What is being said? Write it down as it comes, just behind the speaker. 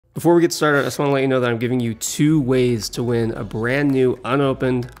Before we get started, I just want to let you know that I'm giving you 2 ways to win a brand new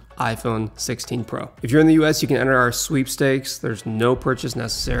unopened iPhone 16 Pro. If you're in the US, you can enter our sweepstakes. There's no purchase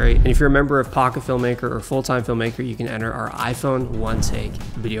necessary. And if you're a member of Pocket Filmmaker or Full-Time Filmmaker, you can enter our iPhone one-take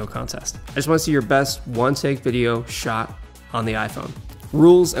video contest. I just want to see your best one-take video shot on the iPhone.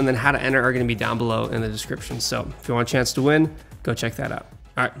 Rules and then how to enter are going to be down below in the description. So if you want a chance to win, go check that out.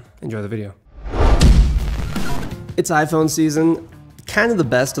 All right, enjoy the video. It's iPhone season. Kind of the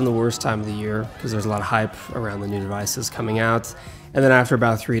best and the worst time of the year because there's a lot of hype around the new devices coming out. And then after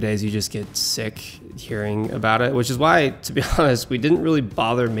about 3 days, you just get sick hearing about it, which is why, to be honest, we didn't really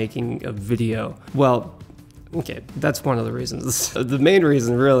bother making a video. Well, okay, that's one of the reasons. The main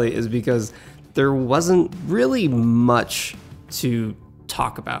reason really is because there wasn't really much to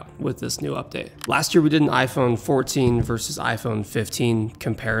talk about with this new update. Last year we did an iPhone 14 versus iPhone 15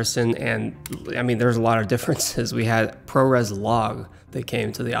 comparison, and I mean there's a lot of differences. We had ProRes log that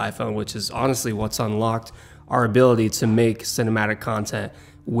came to the iPhone, which is honestly what's unlocked our ability to make cinematic content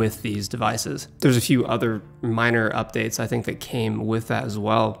with these devices. There's a few other minor updates I think that came with that as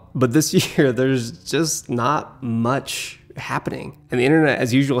well. But this year there's just not much happening. And the internet,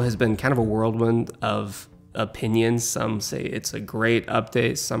 as usual, has been kind of a whirlwind of opinions. Some say it's a great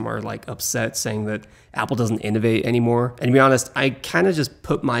update. Some are like upset saying that Apple doesn't innovate anymore. And to be honest, I kind of just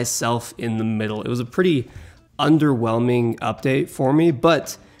put myself in the middle. It was a pretty underwhelming update for me,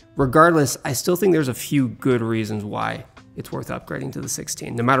 but regardless, I still think there's a few good reasons why it's worth upgrading to the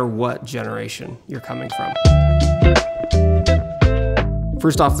 16, no matter what generation you're coming from.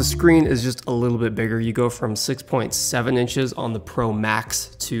 First off, the screen is just a little bit bigger. You go from 6.7 inches on the Pro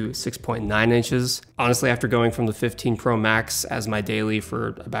Max to 6.9 inches. Honestly, after going from the 15 Pro Max as my daily for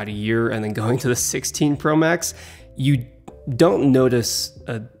about a year and then going to the 16 Pro Max, you don't notice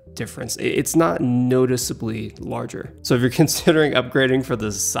a difference. It's not noticeably larger. So if you're considering upgrading for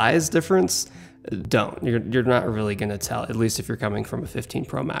the size difference, don't. You're not really going to tell, at least if you're coming from a 15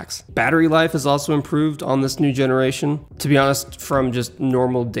 Pro Max. Battery life is also improved on this new generation. To be honest, from just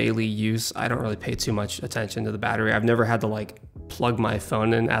normal daily use, I don't really pay too much attention to the battery. I've never had to like plug my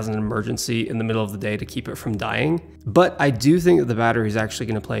phone in as an emergency in the middle of the day to keep it from dying. But I do think that the battery is actually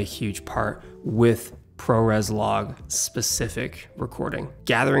going to play a huge part with ProRes log specific recording.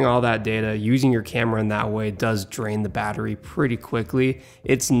 Gathering all that data, using your camera in that way does drain the battery pretty quickly.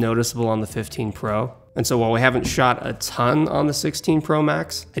 It's noticeable on the 15 Pro. And so while we haven't shot a ton on the 16 Pro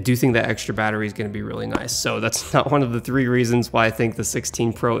Max, I do think that extra battery is going to be really nice. So that's not one of the 3 reasons why I think the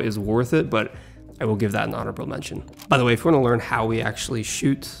 16 Pro is worth it, but I will give that an honorable mention. By the way, if you want to learn how we actually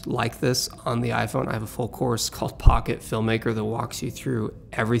shoot like this on the iPhone, I have a full course called Pocket Filmmaker that walks you through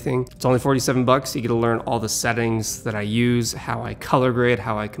everything. It's only 47 bucks. You get to learn all the settings that I use, how I color grade,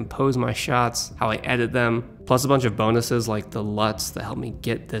 how I compose my shots, how I edit them, plus a bunch of bonuses like the LUTs that help me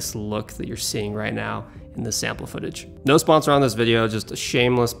get this look that you're seeing right now in the sample footage. No sponsor on this video, just a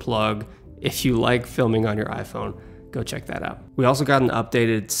shameless plug. If you like filming on your iPhone, go check that out. We also got an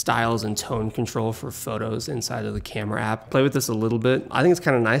updated styles and tone control for photos inside of the camera app. Play with this a little bit. I think it's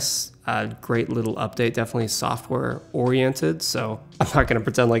kind of nice. Great little update, definitely software oriented. So I'm not gonna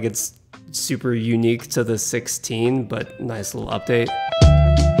pretend like it's super unique to the 16, but nice little update.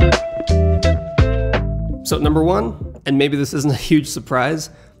 So number 1, and maybe this isn't a huge surprise,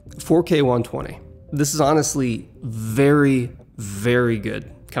 4K 120. This is honestly very, very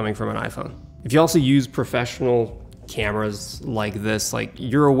good coming from an iPhone. If you also use professional cameras like this, like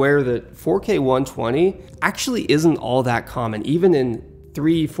you're aware that 4K 120 actually isn't all that common, even in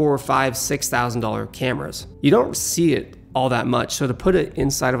 $3,000, $4,000, $5,000, $6,000 cameras. You don't see it all that much. So to put it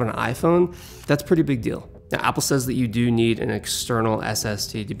inside of an iPhone, that's a pretty big deal. Now, Apple says that you do need an external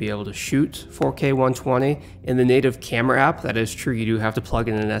SSD to be able to shoot 4K 120. In the native camera app, that is true, you do have to plug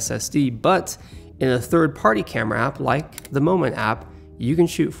in an SSD, but in a third-party camera app like the Moment app, you can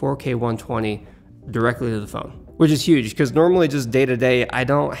shoot 4K 120 directly to the phone, which is huge because normally just day to day, I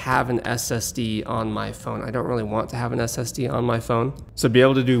don't have an SSD on my phone. I don't really want to have an SSD on my phone. So to be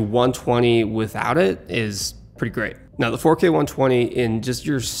able to do 120 without it is pretty great. Now the 4K 120 in just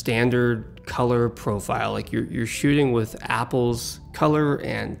your standard color profile, like you're shooting with Apple's color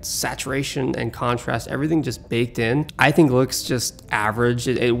and saturation and contrast, everything just baked in, I think looks just average.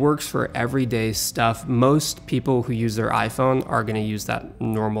 It works for everyday stuff. Most people who use their iPhone are gonna use that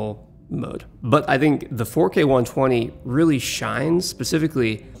normal mode. But I think the 4K 120 really shines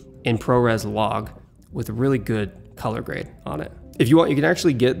specifically in ProRes log with a really good color grade on it. If you want, you can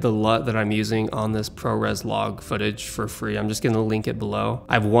actually get the LUT that I'm using on this ProRes log footage for free. I'm just gonna link it below.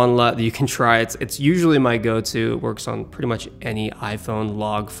 I have one LUT that you can try. It's usually my go-to. It works on pretty much any iPhone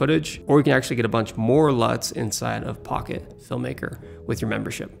log footage, or you can actually get a bunch more LUTs inside of Pocket Filmmaker with your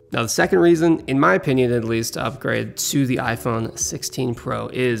membership. Now, the second reason, in my opinion at least, to upgrade to the iPhone 16 Pro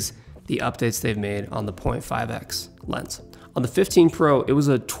is the updates they've made on the 0.5x lens. On the 15 Pro, it was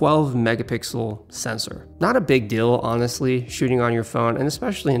a 12 megapixel sensor. Not a big deal, honestly, shooting on your phone, and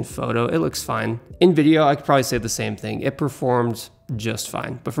especially in photo, it looks fine. In video, I could probably say the same thing. It performed just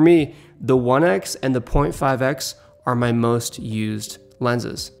fine. But for me, the 1x and the 0.5x are my most used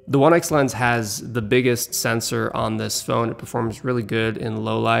lenses. The 1x lens has the biggest sensor on this phone. It performs really good in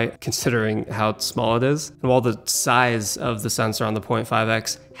low light, considering how small it is. And while the size of the sensor on the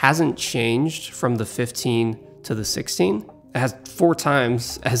 0.5x hasn't changed from the 15 to the 16, it has 4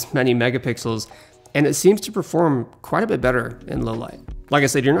 times as many megapixels, and it seems to perform quite a bit better in low light. Like I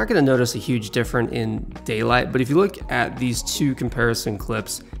said, you're not gonna notice a huge difference in daylight, but if you look at these two comparison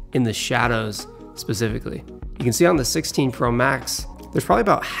clips in the shadows specifically, you can see on the 16 Pro Max, there's probably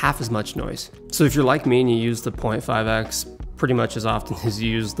about half as much noise. So if you're like me and you use the 0.5x pretty much as often as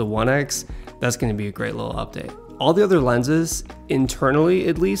you use the 1x, that's gonna be a great little update. All the other lenses, internally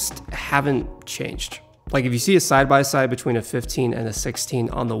at least, haven't changed. Like if you see a side-by-side between a 15 and a 16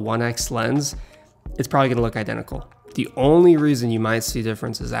 on the 1x lens, it's probably gonna look identical. The only reason you might see a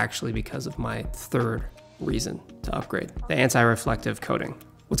difference is actually because of my third reason to upgrade, the anti-reflective coating.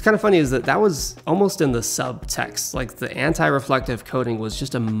 What's kind of funny is that was almost in the subtext. Like the anti-reflective coating was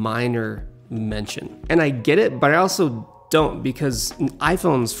just a minor mention. And I get it, but I also don't, because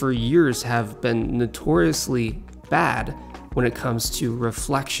iPhones for years have been notoriously bad when it comes to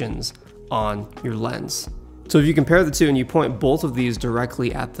reflections on your lens. So if you compare the two and you point both of these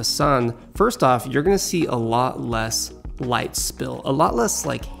directly at the sun, first off, you're gonna see a lot less light spill, a lot less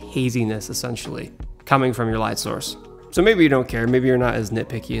like haziness essentially coming from your light source. So maybe you don't care, maybe you're not as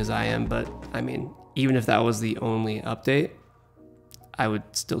nitpicky as I am, but I mean, even if that was the only update, I would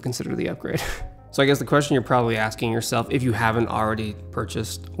still consider the upgrade. So I guess the question you're probably asking yourself, if you haven't already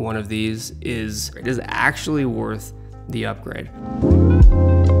purchased one of these, is it actually worth the upgrade?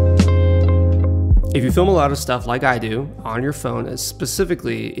 If you film a lot of stuff like I do on your phone,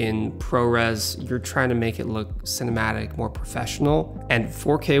 specifically in ProRes, you're trying to make it look cinematic, more professional, and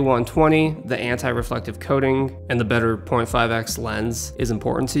 4K 120, the anti-reflective coating, and the better 0.5x lens is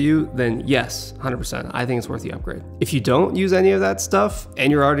important to you, then yes, 100%, I think it's worth the upgrade. If you don't use any of that stuff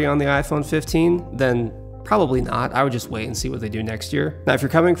and you're already on the iPhone 15, then probably not. I would just wait and see what they do next year. Now, if you're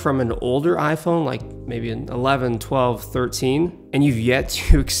coming from an older iPhone, like maybe an 11, 12, 13, and you've yet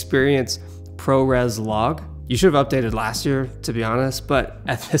to experience ProRes log, you should have updated last year, to be honest, but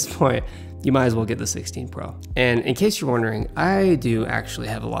at this point, you might as well get the 16 Pro. And in case you're wondering, I do actually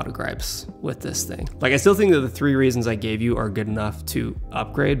have a lot of gripes with this thing. Like, I still think that the 3 reasons I gave you are good enough to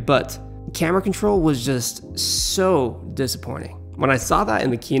upgrade, but camera control was just so disappointing. When I saw that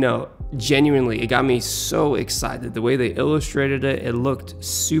in the keynote, genuinely, it got me so excited. The way they illustrated it, it looked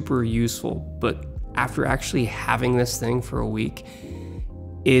super useful, but after actually having this thing for a week,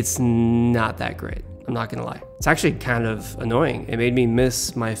 it's not that great. I'm not gonna lie. It's actually kind of annoying. It made me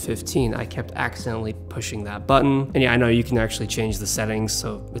miss my 15. I kept accidentally pushing that button. And yeah, I know you can actually change the settings,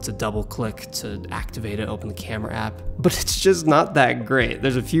 so it's a double click to activate it, open the camera app, but it's just not that great.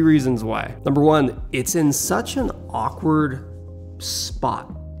 There's a few reasons why. Number one, it's in such an awkward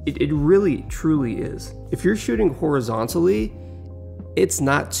spot. It really, truly is. If you're shooting horizontally, it's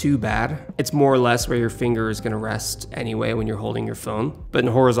not too bad. It's more or less where your finger is gonna rest anyway when you're holding your phone. But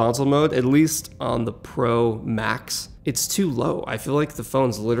in horizontal mode, at least on the Pro Max, it's too low. I feel like the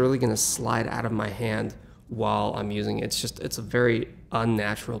phone's literally gonna slide out of my hand while I'm using it. It's a very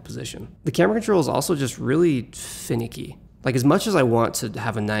unnatural position. The camera control is also just really finicky. Like, as much as I want to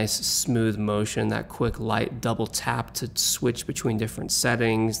have a nice smooth motion, that quick light double tap to switch between different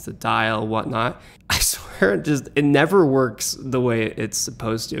settings, the dial, whatnot, I swear it never works the way it's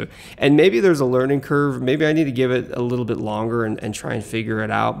supposed to. And maybe there's a learning curve. Maybe I need to give it a little bit longer and try and figure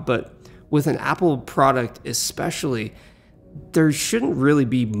it out. But with an Apple product especially, there shouldn't really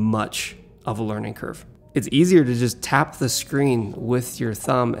be much of a learning curve. It's easier to just tap the screen with your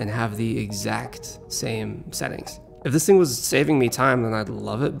thumb and have the exact same settings. If this thing was saving me time, then I'd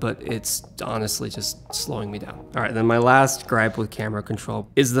love it, but it's honestly just slowing me down. All right, then my last gripe with camera control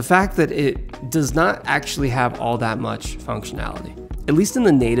is the fact that it does not actually have all that much functionality. At least in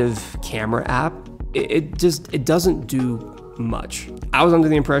the native camera app, it doesn't do much. I was under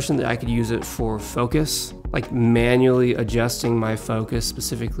the impression that I could use it for focus, like manually adjusting my focus,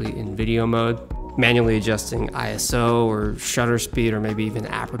 specifically in video mode. manually adjusting ISO or shutter speed or maybe even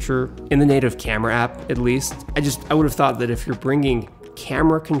aperture. In the native camera app, at least, I would have thought that if you're bringing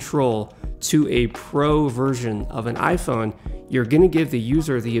camera control to a pro version of an iPhone, you're gonna give the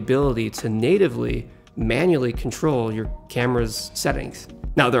user the ability to natively manually control your camera's settings.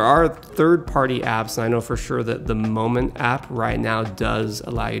 Now, there are third-party apps, and I know for sure that the Moment app right now does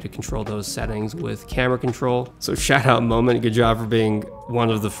allow you to control those settings with camera control. So shout out Moment, good job for being one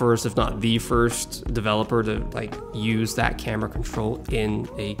of the first, if not the first developer to use that camera control in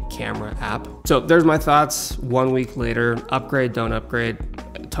a camera app. So there's my thoughts 1 week later. Upgrade, don't upgrade,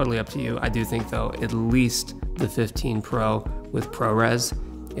 totally up to you. I do think though, at least the 15 Pro with ProRes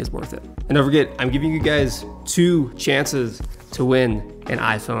is worth it. And don't forget, I'm giving you guys 2 chances to win an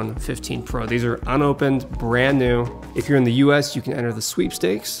iPhone 15 Pro. These are unopened, brand new. If you're in the US, you can enter the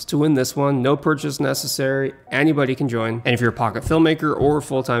sweepstakes to win this one. No purchase necessary, anybody can join. And if you're a Pocket Filmmaker or a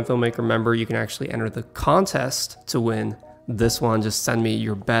full-time Filmmaker member, you can actually enter the contest to win this one. Just send me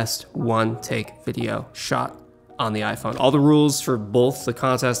your best one-take video shot on the iPhone. All the rules for both the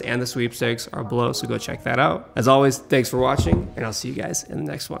contest and the sweepstakes are below, so go check that out. As always, thanks for watching, and I'll see you guys in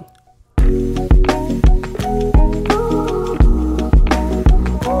the next one.